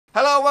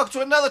Hello, welcome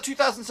to another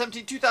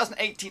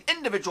 2017-2018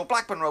 individual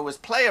Blackburn Rovers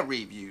player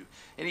review.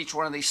 In each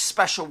one of these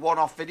special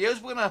one-off videos,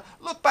 we're going to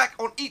look back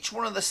on each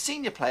one of the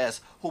senior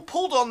players who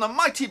pulled on the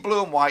mighty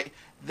blue and white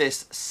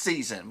this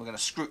season. We're going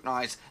to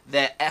scrutinise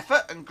their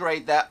effort and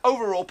grade their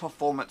overall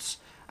performance.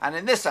 And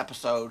in this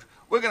episode,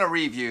 we're going to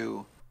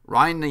review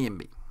Ryan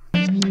Nyambe.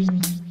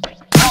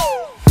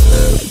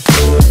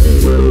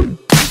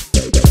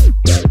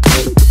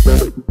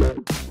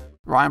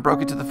 Ryan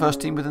broke into the first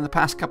team within the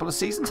past couple of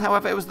seasons.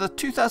 However, it was the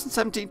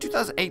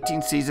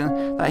 2017-2018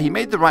 season that he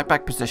made the right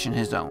back position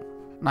his own.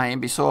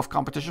 Nyambe saw off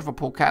competition for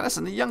Paul Caddis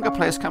and the younger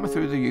players coming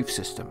through the youth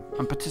system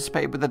and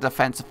participated with the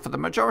defence for the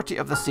majority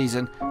of the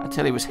season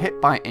until he was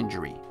hit by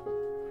injury.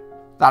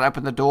 That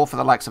opened the door for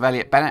the likes of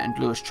Elliot Bennett and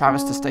Lewis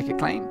Travis to stake a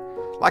claim.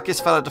 Like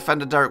his fellow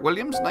defender Derek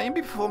Williams,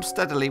 Nyambe performed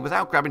steadily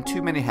without grabbing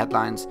too many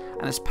headlines,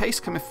 and his pace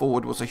coming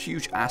forward was a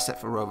huge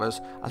asset for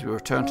Rovers as we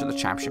returned to the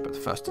Championship at the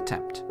first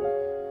attempt.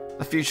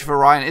 The future for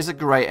Ryan is a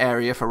grey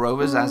area for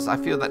Rovers, as I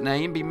feel that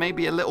Nyambe may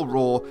be a little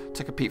raw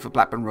to compete for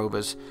Blackburn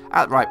Rovers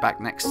at right back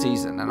next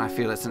season, and I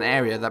feel it's an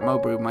area that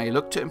Mowbray may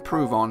look to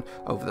improve on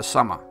over the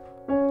summer.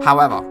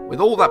 However, with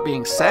all that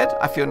being said,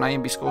 I feel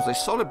Nyambe scores a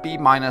solid B-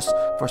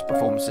 for his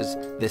performances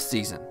this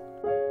season.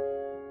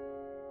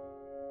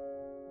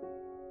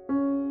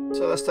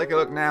 So let's take a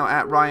look now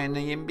at Ryan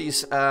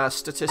Nyambe's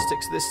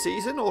statistics this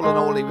season. All in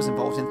all, he was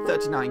involved in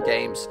 39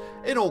 games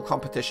in all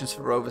competitions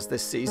for Rovers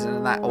this season,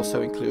 and that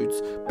also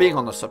includes being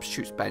on the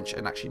substitutes bench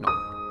and actually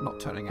not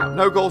turning out.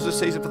 No goals this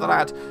season for the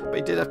lad, but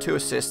he did have 2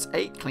 assists,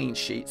 8 clean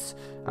sheets.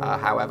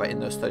 However, in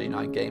those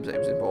 39 games that he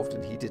was involved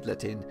in, he did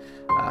let in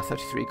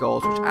 33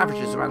 goals, which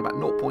averages around about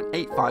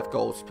 0.85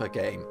 goals per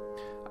game,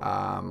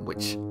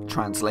 which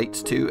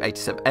translates to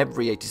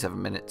every 87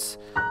 minutes.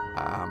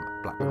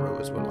 Blackburn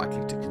Rovers were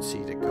likely to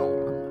concede a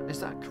goal. Is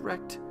that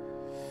correct?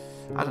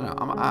 I don't know.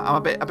 I'm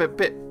a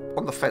bit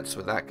on the fence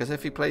with that, because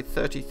if he played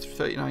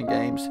 39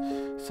 games,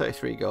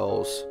 33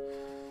 goals,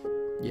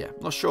 yeah,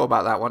 not sure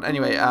about that one.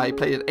 Anyway, he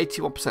played at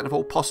 81% of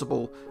all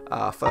possible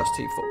first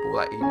team football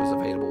that he was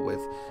available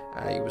with.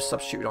 He was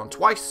substituted on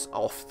twice,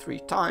 off 3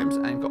 times,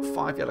 and got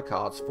 5 yellow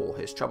cards for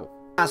his trouble.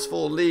 As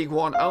for League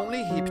One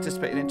only, he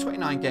participated in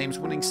 29 games,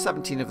 winning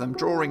 17 of them,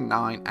 drawing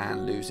 9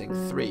 and losing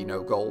 3.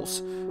 No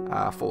goals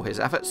for his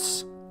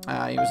efforts.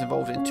 He was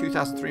involved in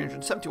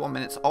 2,371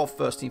 minutes of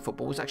first team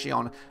football. He was actually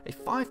on a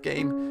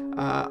 5-game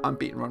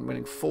unbeaten run,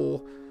 winning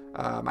 4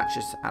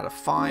 matches out of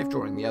 5,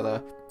 drawing the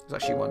other. He's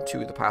actually won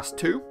 2 of the past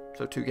 2,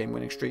 so 2-game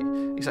winning streak.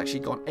 He's actually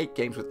gone 8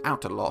 games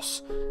without a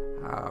loss.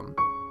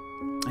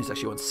 He's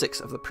actually won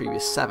 6 of the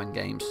previous 7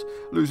 games,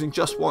 losing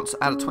just once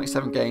out of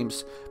 27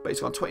 games, but he's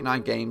gone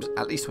 29 games,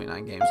 at least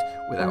 29 games,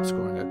 without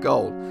scoring a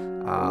goal.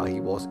 He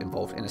was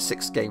involved in a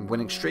 6-game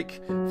winning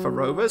streak for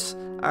Rovers.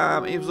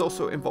 He was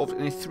also involved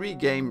in a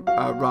 3-game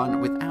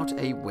run without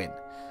a win.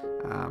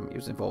 He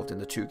was involved in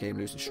the 2-game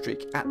losing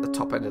streak at the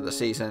top end of the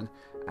season.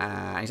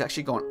 He's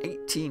actually gone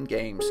 18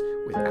 games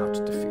without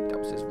defeat. That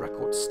was his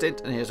record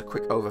stint, and here's a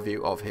quick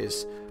overview of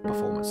his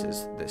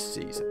performances this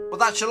season. Well,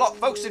 that's a lot,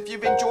 folks. If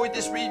you've enjoyed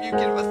this review,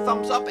 give it a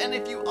thumbs up, and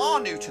if you are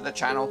new to the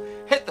channel,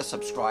 hit the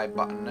subscribe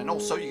button, and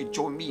also you can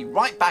join me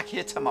right back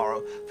here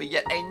tomorrow for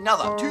yet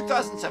another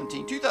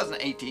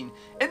 2017-2018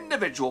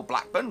 individual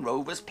Blackburn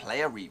Rovers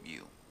player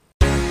review.